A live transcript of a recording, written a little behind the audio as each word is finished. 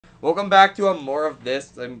Welcome back to more of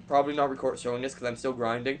this. I'm probably not showing this because I'm still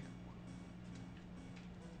grinding.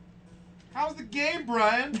 How's the game,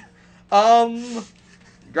 Brian?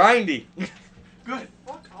 Grindy. Good.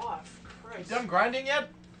 Fuck off. Christ. You done grinding yet?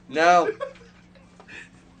 No.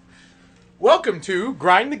 Welcome to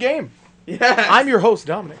Grind the Game. Yes. I'm your host,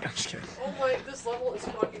 Dominic. I'm just kidding. Oh my, this level is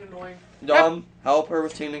fucking annoying. Dom, help her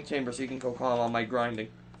with Teaming Chamber so you can go calm on my grinding.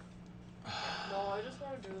 No, I just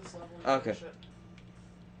want to do this level. Okay. Shit.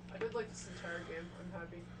 I did like this entire game. I'm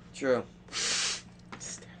happy. True.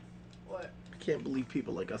 What? I can't believe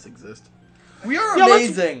people like us exist. We are Yeah,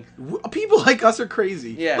 amazing. People like us are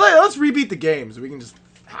crazy. Yeah. Let's rebeat the game so we can just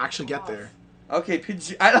actually get there. Okay,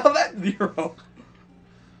 PG. I love that zero.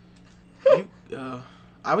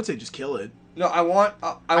 I would say just kill it. No, I want.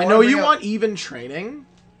 I know you want even training.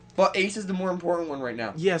 But Ace is the more important one right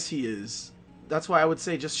now. Yes, he is. That's why I would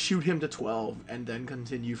say just shoot him to 12 and then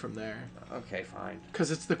continue from there. Okay, fine.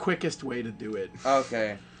 Because it's the quickest way to do it.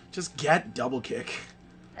 Okay. Just get double kick.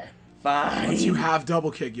 Fine. Once you have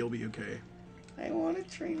double kick, you'll be okay. I want to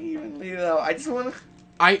train evenly though. I just want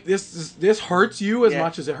to. This hurts you as Yeah.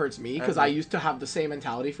 much as it hurts me because Okay. I used to have the same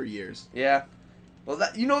mentality for years. Yeah. Well,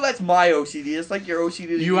 that's my OCD. It's like your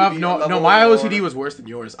OCD. You have no. My OCD was worse than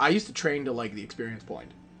yours. I used to train to like the experience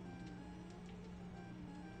point.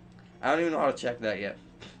 I don't even know how to check that yet.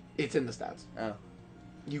 It's in the stats. Oh.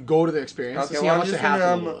 You go to the experience to Okay, see well, how I'm much they just have to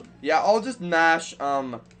gonna, level up. yeah, I'll just mash,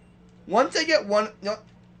 once I get one, no,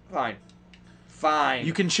 fine. Fine.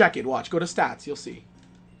 You can check it. Watch. Go to stats. You'll see.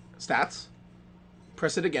 Stats.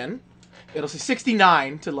 Press it again. It'll say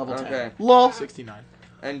 69 to level 10. Okay. Lol. 69.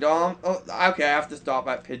 And Dom, oh, okay, I have to stop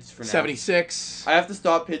at Pidge for now. 76. I have to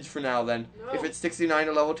stop Pidge for now then. No. If it's 69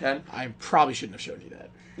 to level 10. I probably shouldn't have shown you that.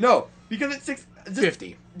 No, because it's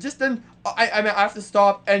 50. Just then, I mean, I have to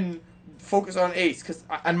stop and focus on Ace, because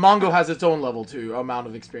And Mongo has its own level too, amount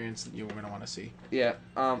of experience that you're going to want to see. yeah,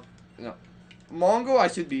 no. Mongo I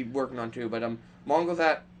should be working on too, but, Mongo's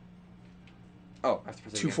at, oh, I have to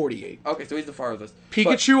press it again. 248. Okay, so he's the farthest.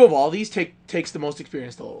 Pikachu of all these takes the most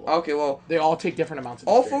experience to level up. Okay, well, They all take different amounts of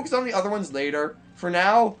I'll experience. focus on the other ones later. For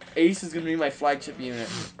now, Ace is going to be my flagship unit.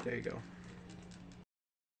 There you go.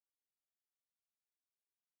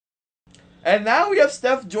 And now we have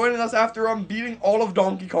Steph joining us after beating all of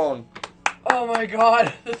Donkey Kong. Oh my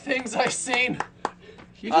god, the things I've seen.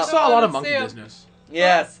 You just saw a lot of monkey Sam. business.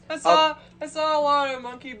 Yes. I saw a lot of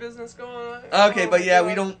monkey business going on. Okay, Oh but my yeah, God.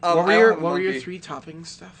 we don't. What I were don't your have a What were your monkey. 3 topping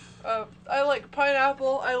stuff? I like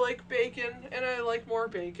pineapple, I like bacon, and I like more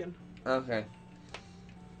bacon. Okay.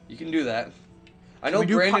 You can do that. I Can know we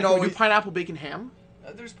do Brandon can we do always. pineapple bacon ham?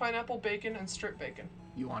 There's pineapple, bacon, and strip bacon.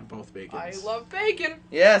 You want both bacons? I love bacon.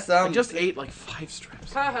 Yes. I just ate like 5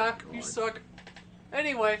 strips. Haha, you God. suck.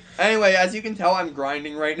 Anyway, Anyway, as you can tell, I'm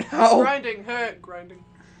grinding right now. grinding, grinding.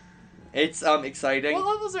 It's exciting. What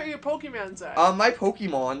levels are your Pokemons at? My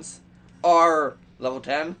Pokemons are level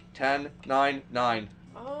 10, 10, 9, 9.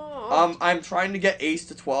 Oh. I'm trying to get Ace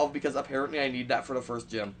to 12 because apparently I need that for the first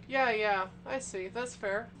gym. Yeah, I see. That's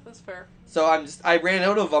fair. That's fair. So I ran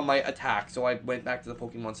out of my attack, so I went back to the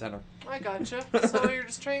Pokemon Center. I gotcha. So you're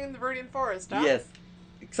just training in the Viridian Forest, huh? Yes.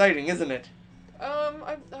 Exciting, isn't it?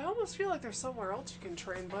 I almost feel like there's somewhere else you can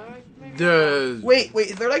train, but maybe not. The Wait,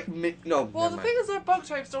 is there like no? Well, never the mind. thing is that bug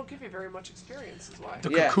types don't give you very much experience, is why. the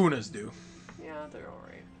Yeah. Kakunas do. Yeah, they're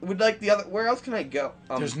alright. Would like the other? Where else can I go?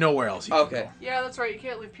 There's nowhere else you okay. can Yeah, that's right. You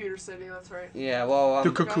can't leave Pewter City. That's right. Yeah, well, go.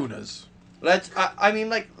 The Kakunas. let's. I mean,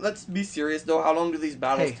 like, let's be serious though. How long do these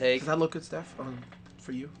battles Hey, take? does that look good, Steph?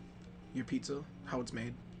 For you, your pizza, how it's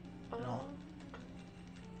made, No.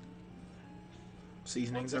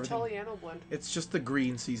 seasonings, What's the everything. Italiano blend? It's just the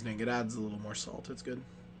green seasoning. It adds a little more salt. It's good.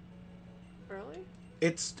 Really?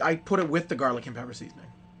 I put it with the garlic and pepper seasoning.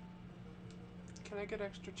 Can I get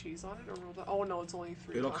extra cheese on it, or will that? Oh no, it's only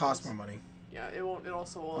 3. It'll cost more money. Yeah, it won't. It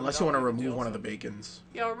also will. Unless you want to remove one of the bacons.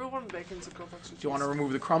 Yeah, remove one of the bacons and go for extra cheese. Do you want to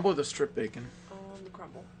remove the crumble or the strip bacon? The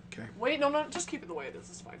crumble. Okay. Wait, no, just keep it the way it is.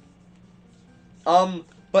 It's fine.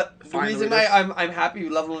 But the Fine, reason the way it is. I'm happy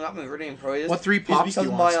leveling up my Viridian Pro is What 3 is pops because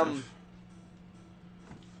do you my want, Steph?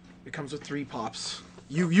 It comes with 3 pops.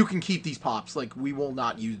 You can keep these pops. Like, we will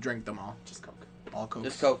not drink them all. Just Coke. All Coke.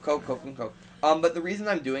 just Coke, and Coke. But the reason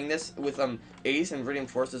I'm doing this with Ace and Viridian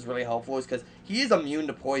Force is really helpful is because he is immune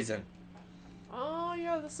to poison. Oh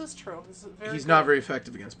yeah, this is true. This is very He's good. not very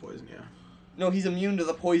effective against poison, yeah. No, he's immune to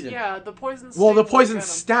the poison. Yeah, the poison. Well, the stings poison like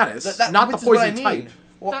venom. status, That- not the which is what I poison mean. type.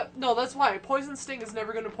 Well, No, that's why. Poison sting is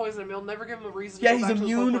never going to poison him. It'll never give him a reason to yeah, go he's back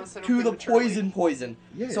immune to the, Pokemon Center to the prematurely. poison.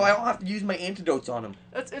 Yeah. So I don't have to use my antidotes on him.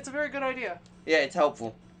 It's a very good idea. Yeah, it's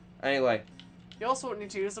helpful. Anyway. You also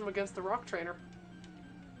need to use them against the rock trainer.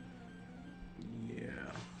 Yeah.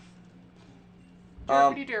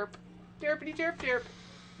 Derpity derp. Derpity derp derp.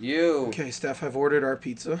 You. Okay, Steph, I've ordered our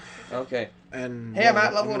pizza. Okay. And Hey, I'm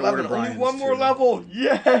at level 11. Only one more level.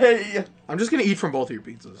 Yay! I'm just gonna eat from both of your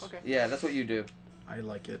pizzas. Okay. Yeah, that's what you do. I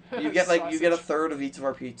like it. You get a third of each of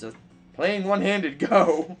our pizzas. Playing one-handed,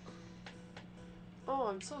 go. Oh,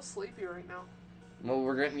 I'm so sleepy right now. Well,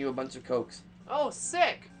 we're getting you a bunch of Cokes. Oh,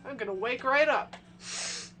 sick! I'm gonna wake right up.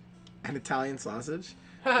 An Italian sausage?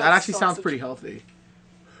 That actually sounds Sausage. pretty healthy.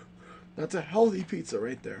 That's a healthy pizza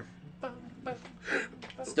right there. Bum, bum,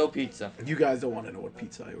 bum. Still pizza. You guys don't want to know what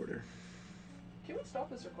pizza I order. Can we stop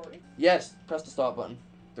this recording? Yes, press the stop button.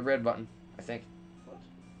 The red button, I think. What?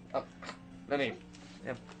 Oh, let me.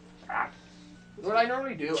 Yeah. Ah. What I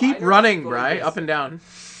normally do. Keep I normally running, go like Bri. this. Up and down.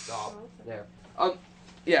 Stop. Oh, okay. There.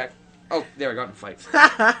 Yeah. Oh, there, I got in a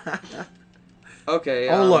fight. Okay.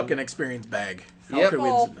 Oh, look, an experience bag. How, Yep.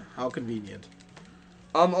 how convenient.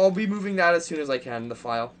 I'll be moving that as soon as I can, the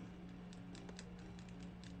file.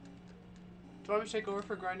 Do I want me to take over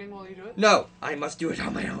for grinding while you do it? No, I must do it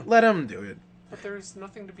on my own. Let him do it. But there's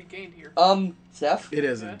nothing to be gained here. Seth? It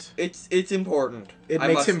isn't. It's important. It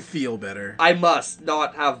makes him feel better. I must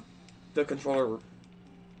not have the controller,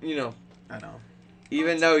 you know, I know.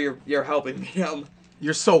 even though you're helping me.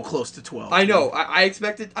 You're so close to 12. I know. I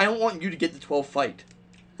expected. I don't want you to get the 12 fight.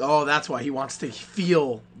 Oh, that's why he wants to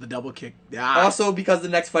feel the double kick. Ah. Also, because the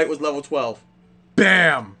next fight was level 12.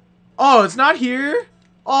 Bam! Oh, it's not here?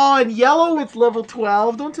 Oh, in yellow it's level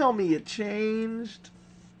 12. Don't tell me it changed.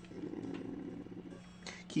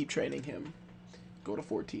 Keep training him. Go to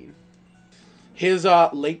 14. His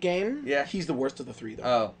late game, Yeah. he's the worst of the three, though.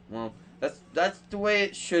 Oh, well, that's the way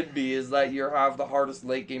it should be. Is that you have the hardest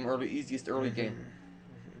late game or the easiest early game.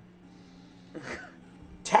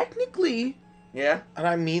 Technically, Yeah. and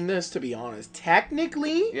I mean this to be honest,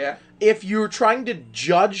 technically, Yeah. if you're trying to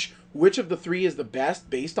judge which of the three is the best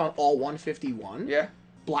based on all 151, Yeah.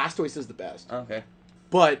 Blastoise is the best. Okay.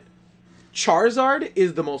 But Charizard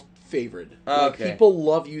is the most favored. Like, Okay. people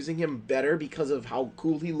love using him better because of how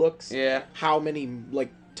cool he looks. Yeah. How many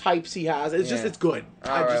like types he has. It's just Yeah. it's good.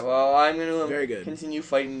 All right. Well, I'm gonna Very good. continue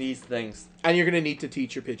fighting these things. And you're gonna need to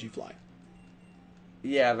teach your Pidgey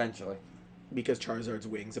Yeah, eventually. because Charizard's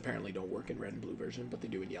wings apparently don't work in red and blue version, but they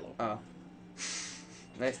do in yellow. Oh.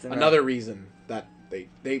 Nice to know. Another reason that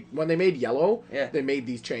they when they made yellow, Yeah. they made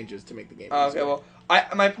these changes to make the game. Oh, okay. easier. Well,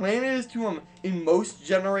 my plan is to in most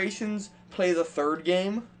generations play the third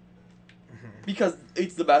game because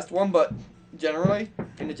it's the best one, but generally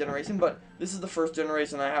in the generation. But this is the first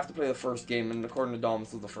generation. I have to play the first game, and according to Dom,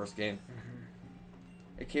 this was the first game.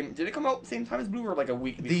 It came. Did it come out at the same time as Blue, or like a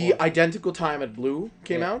week before? The identical time at blue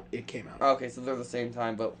came Yeah. out. It came out. Okay, so they're the same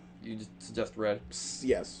time, but you just suggest red.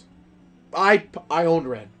 Yes. I owned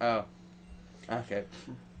red. Oh. Okay.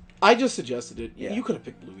 I just suggested it. Yeah. You could have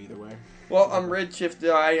picked blue either way. Well, I'm Red Shift.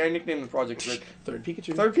 I nicknamed the project Red. Third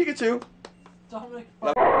Pikachu. Third Pikachu. Dominic,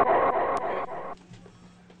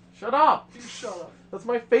 Shut up. you shut up. That's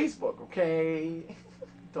my Facebook, okay?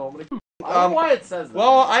 Dominic. I don't know Um, why it says that.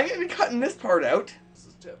 Well, I'm gonna be cutting this part out. This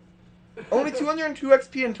is Tip. Only 202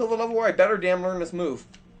 XP until the level where I better damn learn this move.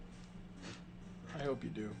 I hope you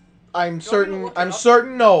do. I'm to certain. look it I'm up?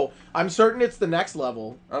 certain. No, I'm certain it's the next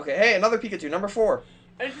level. Okay, hey, another Pikachu, number 4.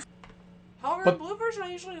 However, But- in blue version,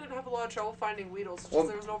 I usually didn't have a lot of trouble finding Weedles. It's just Well,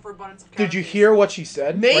 there was no overabundance of Did you canopies. hear what she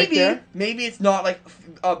said? right Maybe, there? maybe it's not like.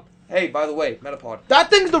 Hey, by the way, Metapod. That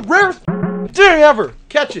thing's the rarest thing ever.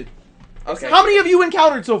 Catch it. Okay, How many have you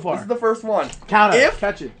encountered so this far? is the first one. Count it. If-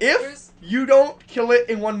 Catch it. If Here's- you don't kill it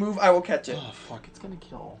in one move, I will catch it. Oh fuck! It's gonna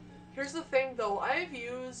kill. Here's the thing, though. I've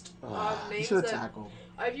used You names should have that tackled.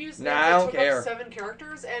 I've used Nah, names I that don't took care. up 7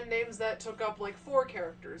 characters and names that took up like 4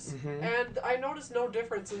 characters, Mhm. and I noticed no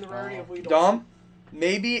difference in the rarity of Weedles. Dom,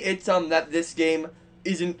 maybe it's that this game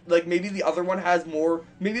isn't like maybe the other one has more.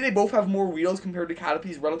 Maybe they both have more wheels compared to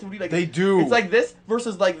Caterpies relatively. Like They do. It's like this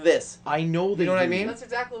versus like this. I know they know what I do. mean? That's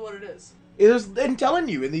exactly what it is. I'm telling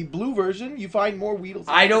you, in the blue version, you find more Weedles.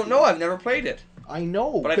 I don't know. I've never played it, I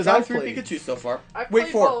know but I because found I've 3 played. Pikachu so far. I've Wait,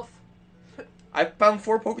 played 4. both. I found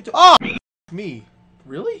 4 Pokemon. Oh, me.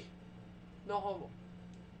 Really? No homo.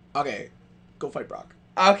 Okay, go fight Brock.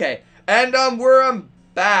 Okay, and we're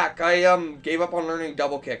back. I gave up on learning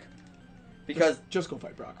double kick because Just go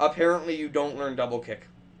fight Brock. apparently you don't learn double kick.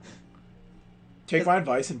 Take my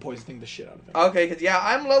advice and poisoning the shit out of it. Okay, because yeah,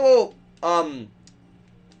 I'm level I'm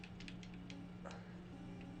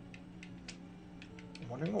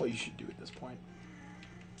wondering what you should do at this point.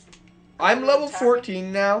 I'm level Attack him?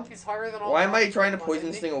 14 now. He's higher than all Why am I the trying to Pokemon, poison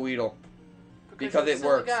isn't he? sting a Weedle? Because you're a it silly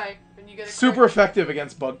works. Guy, and you get a Super correct- effective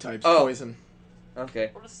against bug types. Oh. Poison. Okay.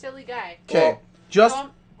 What a silly guy. Okay, Well, just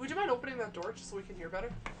Tom, would you mind opening that door just so we can hear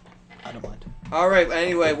better? I don't mind. Alright,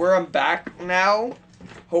 anyway, I'm back now,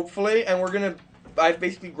 hopefully, and I've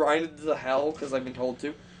basically grinded to hell, because I've been told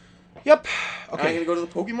to. Yep. And Okay. I'm gonna go to the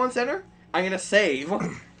Pokemon Center, I'm gonna save,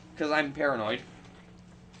 because I'm paranoid.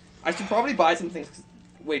 I should probably buy some things.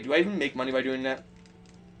 Wait, do I even make money by doing that?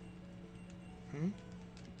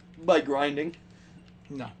 By grinding?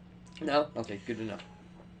 No. No? Okay, good to know.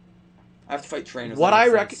 I have to fight trainers.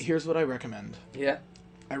 Here's what I recommend. Yeah?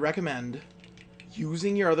 I recommend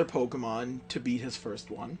using your other Pokemon to beat his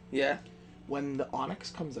first one. Yeah? When the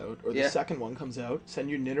Onix comes out, or Yeah. the second one comes out, send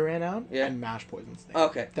your Nidoran out Yeah. and mash Poison Sting.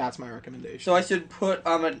 Okay. That's my recommendation. So I should put,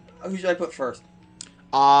 who should I put first?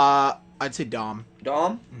 I'd say Dom.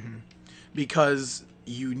 Dom? Because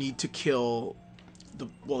you need to kill the...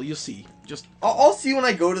 Well, you'll see. Just... I'll see when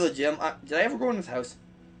I go to the gym. Did I ever go in his house?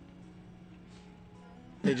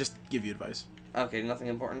 They just give you advice. Okay, nothing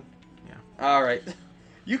important? Yeah. Alright.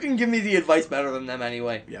 You can give me the advice better than them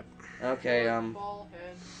anyway. Yep. Okay, Ball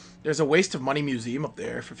head. There's a Waste of Money museum up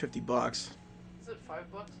there for $50. Is it $5?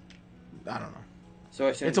 I don't know. So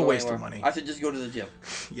I shouldn't It's a go waste of anywhere. money. I should just go to the gym.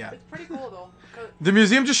 Yeah. It's pretty cool though. The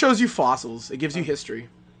museum just shows you fossils. It gives you history.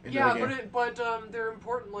 Yeah, Okay. but they're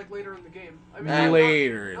important like later in the game. I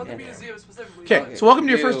Later Not in the the museum specifically. Okay, but so welcome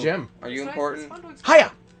to your first gym. Are you it's important? Nice, it's fun to explore.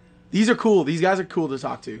 Hiya! These are cool. These guys are cool to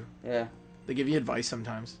talk to. Yeah. They give you advice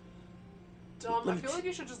sometimes. I feel like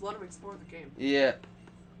you should just let him explore the game. Yeah.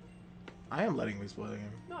 I am letting them explore the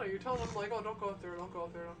game. No, you're telling him like, oh, don't go up there, don't go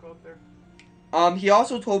up there, don't go up there. He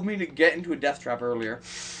also told me to get into a death trap earlier.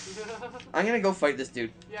 I'm gonna go fight this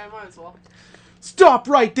dude. Yeah, I might as well. Stop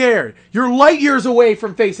right there! You're light years away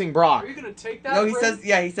from facing Brock. Are you gonna take that? No, he Bryn? says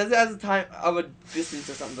it has a time of a distance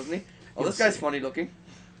or something, doesn't he? Oh, this guy's funny looking.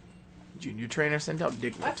 Junior trainer sent out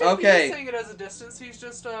dick. I think Okay. he's saying it as a distance. He's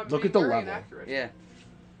just Look being at the very level. inaccurate. Yeah.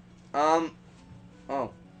 Oh.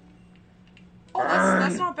 Oh,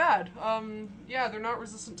 that's not bad. Yeah, they're not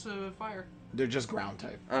resistant to fire. They're just ground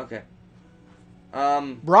type. Okay.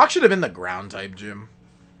 Brock should have been the ground type, Jim.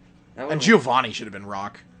 That And was- Giovanni should have been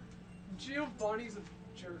rock. Giovanni's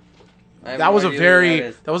a jerk. I have That no was a idea who very... that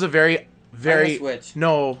is. That was a very... Very... switch.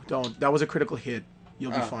 No, don't. That was a critical hit.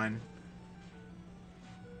 You'll be Oh. fine.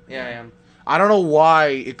 Yeah, I am. I don't know why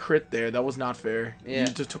it crit there. That was not fair. Yeah. You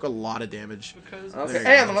just took a lot of damage. Because Okay. There you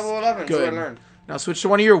Hey, go. I'm a level 11, so I Good. learned. Now switch to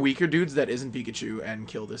one of your weaker dudes that isn't Pikachu and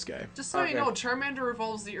kill this guy. just so Okay. you know, Charmander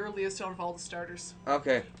evolves the earliest out of all the starters.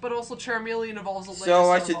 Okay. But also Charmeleon evolves the latest So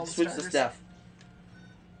I out of should all the switch to starters. Steph.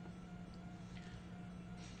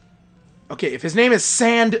 Okay, if his name is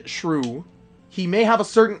Sand Shrew, he may have a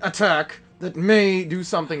certain attack that may do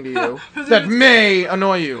something to you. His that name is- may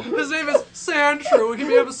annoy you. His name is Sandshrew. He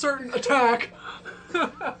may have a certain attack.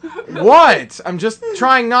 What? I'm just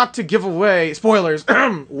trying not to give away, spoilers,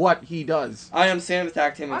 what he does. I am sand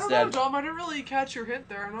attacked him I don't know, instead. Dom. I didn't really catch your hint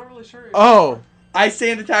there. I'm not really sure. Oh, I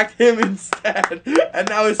sand attacked him instead, and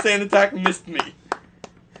now his sand attack missed me.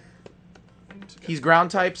 he's ground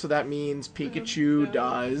type, so that means Pikachu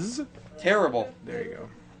does. Terrible. There you go.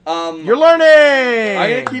 I'm You're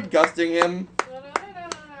learning! gonna keep gusting him.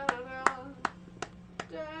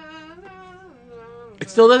 It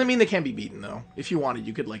still doesn't mean they can't be beaten, though. If you wanted,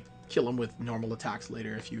 you could, like, kill them with normal attacks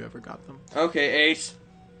later if you ever got them. Okay, Ace.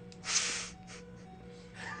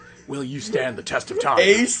 Will you stand the test of time?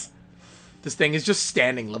 Ace. This thing is just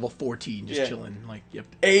standing, level 14, just Yeah. chilling. Like, yep.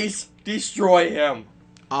 Ace. Destroy him.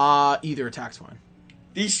 Either attack's fine.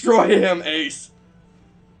 Destroy him, Ace.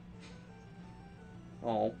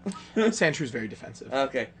 Oh. Sandshrews very defensive.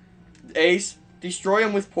 Okay. Ace. Destroy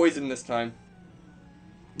him with poison this time.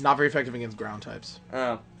 Not very effective against ground types.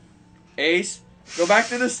 Oh. Ace. Go back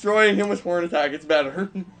to destroying him with horn attack. It's better.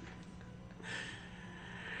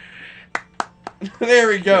 There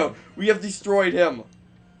we go. We have destroyed him.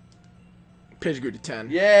 Pidge grew to 10.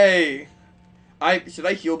 Yay. Should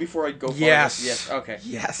I heal before I go farther? Yes. Yes. Okay.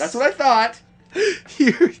 Yes. That's what I thought.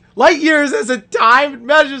 Light years as a time it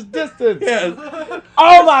measures distance. Yes.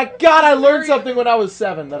 Oh my god, I learned something when I was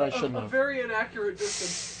 7 that I shouldn't A have. very inaccurate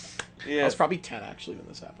distance. I was Yes. probably 10 actually when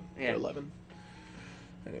this happened. Yeah. Or 11.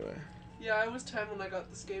 Anyway. Yeah, I was 10 when I got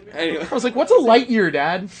this game. Anyway. I was like, what's a light year,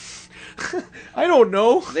 Dad? I don't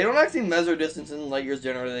know. They don't actually measure distance in light years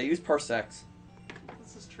generally. They use parsecs.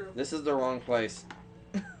 This is true. This is the wrong place.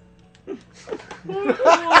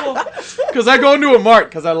 Because I go into a mart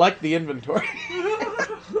because I like the inventory.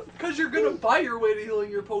 Because you're gonna buy your way to healing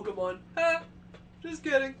your Pokemon. Ha! Just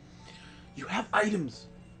kidding. You have items.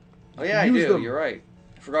 Oh yeah, I Use do. them. You're right.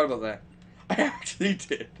 I forgot about that. I actually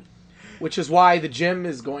did. Which is why the gym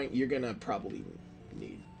is you're gonna probably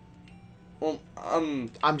need. Well, I'm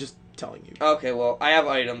just telling you. Okay, well, I have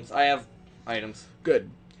items. Good.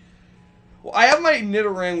 Well, I have my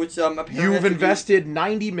Nidoran, which apparently You've has to do- invested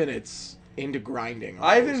 90 minutes into grinding.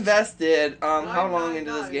 I've almost. invested how long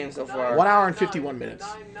into this game so far? 1 hour and 51 minutes.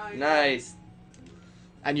 Nice.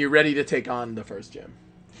 And you're ready to take on the first gym.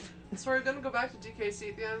 So we're gonna go back to DKC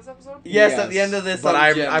at the end of this episode? Yes, at the end of this.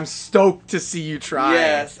 But gym. I'm stoked to see you try.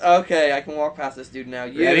 Yes. Okay, I can walk past this dude now.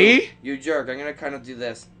 Ready? You jerk. I'm gonna kind of do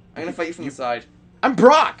this. I'm gonna fight you from the side. I'm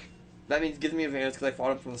Brock. That means gives me advantage because I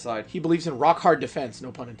fought him from the side. He believes in rock hard defense.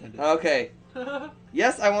 No pun intended. Okay.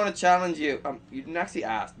 Yes, I want to challenge you. You didn't actually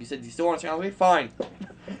ask. You said you still want to challenge me. Fine.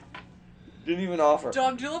 Didn't even offer.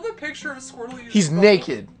 Dom, do you love the picture of Squirtle using He's bubble?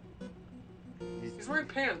 naked. He's wearing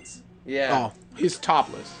pants. Yeah. Oh, he's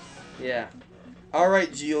topless. Yeah. All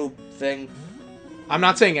right, Geo thing. I'm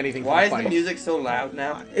not saying anything. Why is for the the fight. music so loud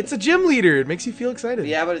now? It's a gym leader. It makes you feel excited.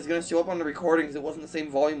 Yeah, but it's gonna show up on the recordings. It wasn't the same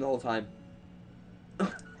volume the whole time.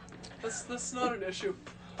 That's not an issue.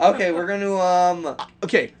 Okay, we're gonna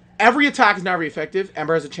Okay. Every attack is not very effective.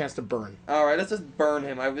 Ember has a chance to burn. All right, let's just burn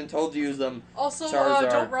him. I've been told to use them. Also,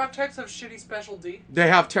 Charizard. don't rock types have shitty special D? They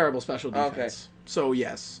have terrible special Okay. defense. So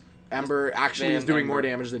yes, Ember actually is Spam doing more Ember.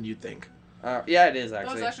 damage than you'd think. Yeah, it is That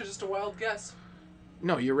was actually. actually just a wild guess.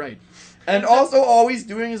 No, you're right. And also, all he's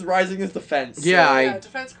doing is rising his defense. Yeah, so- Yeah,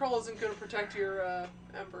 defense curl isn't going to protect your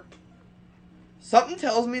Ember. Something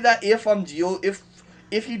tells me that if Geo,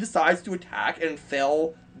 if he decides to attack and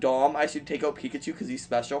fell Dom, I should take out Pikachu because he's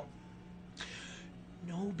special.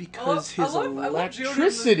 No, because I his love Geodude in this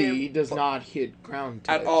electricity game. does not hit ground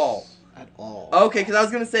At types. all. At all. Okay, because I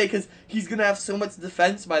was gonna say because he's gonna have so much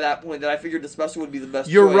defense by that point that I figured the special would be the best.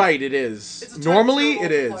 You're choice. right, it is. It's a type Normally zero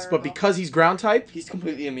it is, multiplier, but though. because he's ground type, He's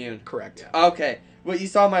completely immune. correct. Yeah. Okay, well you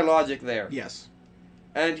saw my logic there. Yes.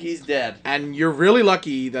 And he's dead. And you're really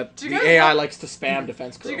lucky that Do the you guys AI love- likes to spam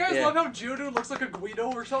defense Do you curl. guys Yeah. love how Geodude looks like a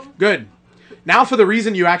Guido or something? Good. Now for the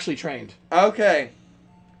reason you actually trained. Okay.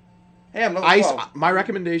 Hey, I'm level 12. My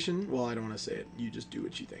recommendation, well, I don't want to say it. You just do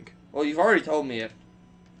what you think. Well, you've already told me it.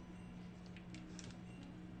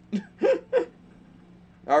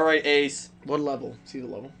 All right, Ace. What level? See the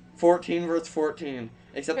level? 14 versus 14.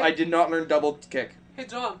 Except I did not learn double kick. Hey,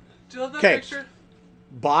 Dom, do you love that 'Kay. picture?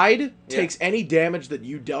 Bide takes any damage that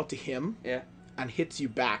you dealt to him Yeah. and hits you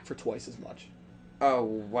back for twice as much. Oh,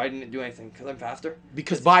 why didn't it do anything? Because I'm faster?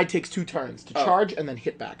 Because Bide takes 2 turns to Oh. charge and then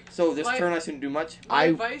hit back. So this Like- turn I shouldn't do much? My I-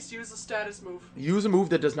 advice, use a status move. Use a move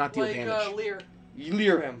that does not deal Like damage. Leer. You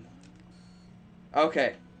leer him.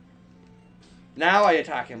 Okay. Now I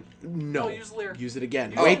attack him. No. No, use Leer. Use it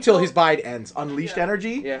again. Use Wait it till until- his Bide ends. Unleashed Yeah.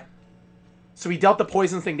 energy. Yeah. So he dealt the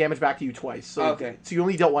poison thing damage back to you twice. So Okay. So you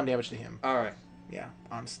only dealt 1 damage to him. Alright. Yeah.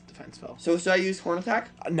 On defense fell. So should I use horn attack?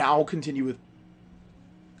 Now continue with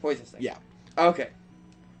Poison sting. yeah. Okay.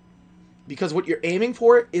 Because what you're aiming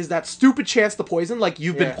for is that stupid chance to poison, like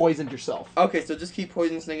you've Yeah. been poisoned yourself. Okay, so just keep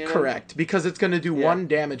poison stinging him? Correct. Because it's going to do Yeah. 1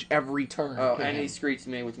 damage every turn. Oh, to and him. he screeched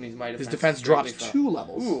me, which means my defense His defense is drops greatly 2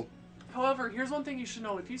 levels. Ooh. However, here's one thing you should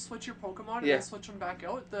know. If you switch your Pokemon and Yeah. then switch them back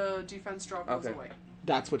out, the defense drop goes Okay. away.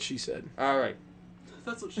 That's what she said. Alright.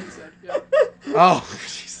 That's what she said, yeah. Oh,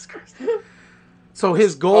 Jesus Christ. So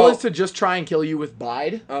his goal Oh. is to just try and kill you with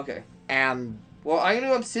Bide, Okay. and... Well, I'm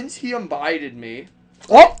gonna since he unbided me,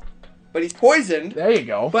 Oh! but he's poisoned. There you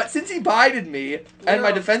go. But since he bided me and my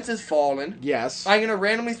Yeah. defense is fallen, Yes. I'm gonna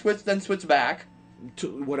randomly switch, then switch back.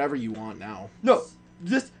 To whatever you want now. No,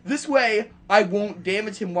 this way I won't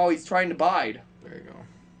damage him while he's trying to bide. There you go.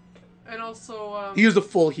 And also, He used a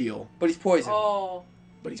full heal, But he's poisoned. oh,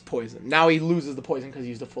 but he's poisoned. Now he loses the poison because he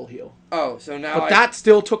used a full heal. Oh, so now But that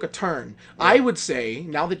still took a turn. Yeah. I would say,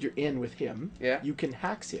 now that you're in with him, Yeah. you can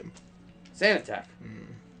hax him. Sand attack.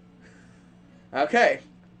 Okay.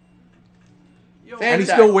 yo, Fan- And he's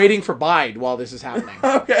attack. still waiting for Bide while this is happening.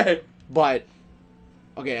 Okay. But,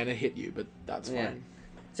 okay, and it hit you, but that's Yeah. fine.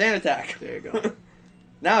 Sand attack. There you go.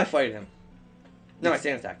 Now I fight him. No, I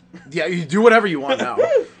sand attack. Yeah, you do whatever you want now.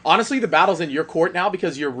 Honestly, the battle's in your court now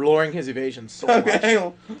because you're lowering his evasion so Okay.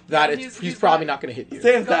 much that Yeah, he's he's probably got- not going to hit you.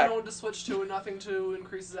 Sand he's got attack. no one to switch to and nothing to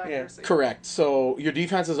increase his accuracy. Correct. So your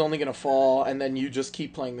defense is only going to fall, and then you just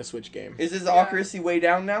keep playing the switch game. Is his accuracy way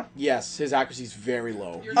down now? Yes, his accuracy is very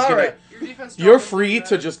low. Your, He's gonna- Alright. Your defense You're drop free isn't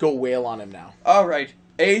to bad. just go wail on him now. Alright.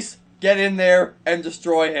 Ace, get in there and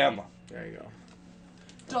destroy him. There you go.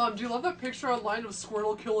 Dom, do you love that picture online of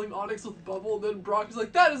Squirtle killing Onyx with Bubble, and then Brock is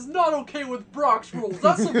like, that is not okay with Brock's rules.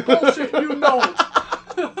 That's some bullshit, you know it.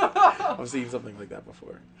 I've seen something like that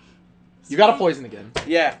before. You got to poison again.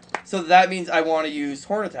 Yeah. So that means I want to use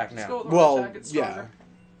horn attack Let's now. go with Well, attack, it's yeah. stronger.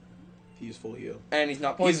 He used full heal. And he's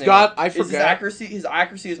not poisoned. He's got- anymore. I Is his forgot-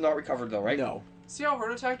 accuracy is not recovered though, right? No. See how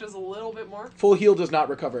Heart Attack does a little bit more? Full heal does not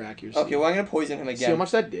recover accuracy. Okay, well I'm gonna poison him See how again.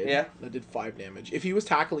 much that did? Yeah. That did 5 damage. If he was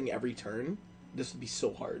tackling every turn, this would be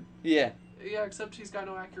so hard. Yeah. Yeah, except he's got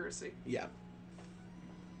no accuracy. Yeah.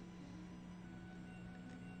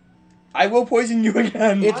 I will poison you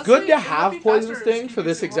again. It's Honestly, good to it might have be poisonous faster to thing just for keep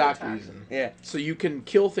this using Heart exact Attack. reason. Yeah. So you can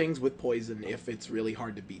kill things with poison if it's really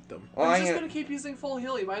hard to beat them. Well, He's I'm just gonna... gonna keep using full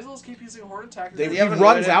heal. You might as well just keep using Heart Attack. He haven't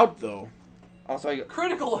runs noted- out though. Also, I go...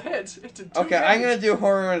 Critical hit. It did 2 Okay, I'm damage. gonna do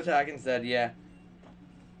horror attack instead. Yeah.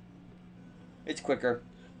 It's quicker.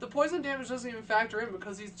 The poison damage doesn't even factor in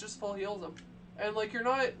because he's just full heals him. And, like, you're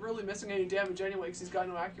not really missing any damage anyway because he's got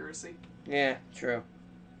no accuracy. Yeah, true.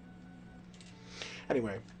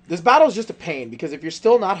 Anyway, this battle is just a pain because if you're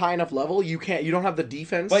still not high enough level, you don't have the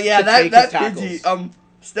defense. But yeah, to take that his tackles.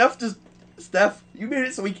 Pidgey, Steph, you made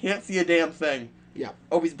it so he can't see a damn thing. Yeah.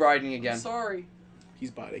 Oh, he's briding I'm again. sorry.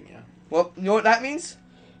 He's biting, yeah. Well, you know what that means?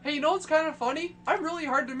 Hey, you know what's kind of funny? I'm really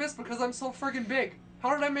hard to miss because I'm so friggin' big.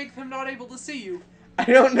 How did I make him not able to see you? I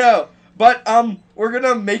don't know. But, we're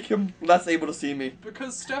gonna make him less able to see me.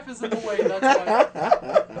 Because Steph is in the way, that's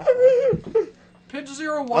why. Pinch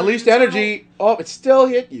 01. Unleashed internal- energy. Oh, it still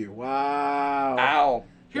hit you. Wow. Ow.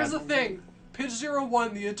 Here's the thing. Pinch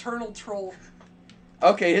 01, the eternal troll.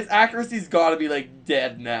 Okay, his accuracy's gotta be, like,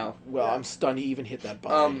 dead now. Well, I'm stunned he even hit that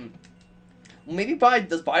bite. Maybe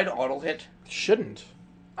does Bide auto hit? Shouldn't.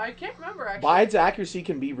 I can't remember, actually. Bide's accuracy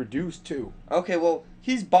can be reduced, too. Okay, well,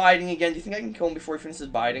 he's biding again. Do you think I can kill him before he finishes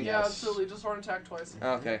biding? Yeah, Yes. absolutely. Just Heart Attack twice.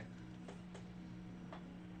 Okay.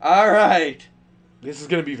 Alright. This is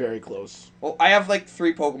going to be very close. Well, I have, like,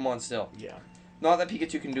 3 Pokemon still. Yeah. Not that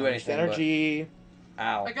Pikachu can do Unleashed anything, energy. but...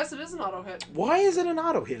 Ow. I guess it is an auto hit. Why is it an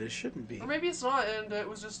auto hit? It shouldn't be. Or maybe it's not, and it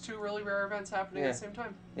was just 2 really rare events happening at the same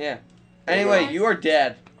time. Yeah. Anyway, you are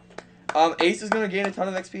dead. Ace is gonna gain a ton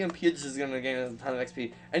of XP, and Pidge is gonna gain a ton of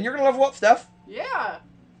XP. And you're gonna level up, Steph. Yeah!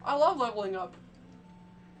 I love leveling up.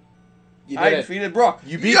 You I did it. defeated Brock.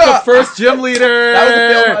 You beat Yeah! the first gym leader. That was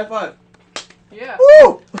a failed high five. Yeah.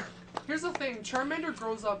 Woo! Here's the thing. Charmander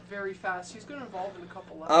grows up very fast. He's gonna evolve in a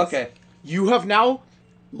couple levels. Okay. You have now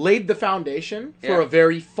laid the foundation for Yeah. a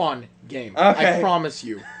very fun game. Okay. I promise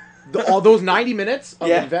you. All those 90 minutes of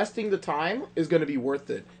Yeah. investing the time is going to be worth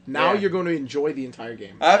it. Now Yeah. you're going to enjoy the entire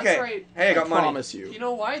game. Okay. right. Hey, I got money. promise you. You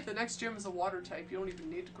know why? The next gym is a water type. You don't even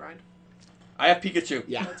need to grind. I have Pikachu.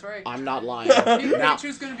 Yeah. That's right. I'm not lying. now,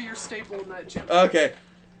 Pikachu's gonna be your staple in that gym. Okay.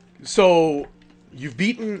 so you've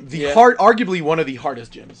beaten the Yeah. arguably one of the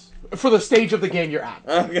hardest gyms for the stage of the game you're at.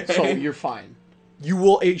 Okay. So you're fine.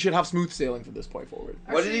 You should have smooth sailing from this point forward.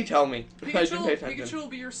 What did he tell me? I didn't pay Pikachu, attention. Pikachu will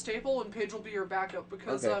be your staple, and Paige will be your backup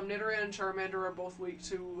because Okay. Nidoran and Charmander are both weak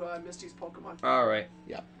to Misty's Pokemon. All right.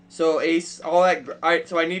 Yeah. So Ace, all that. All right.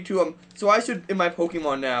 So I need to So I should in my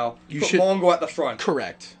Pokemon now. You put should- Mongo at the front.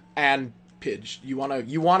 Correct. And Pidge. You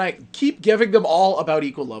wanna keep giving them all about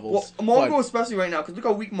equal levels. Well, Mongo but- especially right now, because look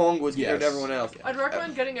how weak Mongo is compared to Yes. everyone else. I'd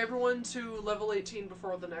recommend getting everyone to level 18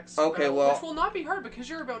 before the next Okay, battle, well- which will not be hard because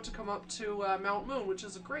you're about to come up to Mount Moon, which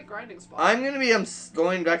is a great grinding spot. I'm gonna be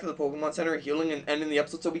going back to the Pokemon Center, healing, and ending the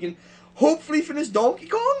episode so we can hopefully finish Donkey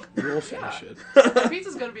Kong. We'll finish it. And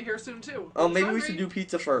Pizza's gonna be here soon too. Maybe So we should do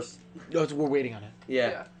pizza first. No, we're waiting on it.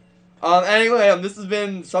 Yeah. Anyway, this has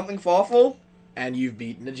been something awful, And you've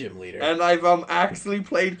beaten the gym leader. and I've actually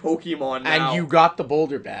played Pokemon now. And you got the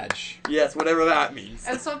Boulder badge. Yes, whatever that means.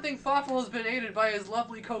 And something thoughtful has been aided by his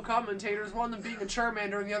lovely co-commentators, one of them being a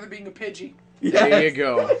Charmander and the other being a Pidgey. There you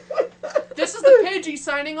go. This is the Pidgey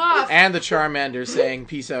signing off. And the Charmander saying,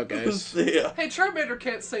 peace out, guys. See ya. Hey, Charmander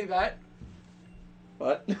can't say that.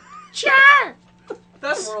 What? Char!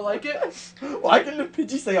 That's more like it. Why can the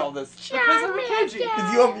Pidgey say all this? Because I'm a Pidgey.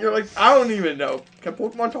 Because you're like, I don't even know. Can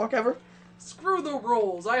Pokemon talk ever? Screw the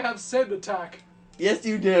rules. I have Sand Attack. Yes,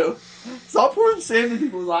 you do. Stop pouring sand in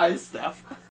people's eyes, Steph.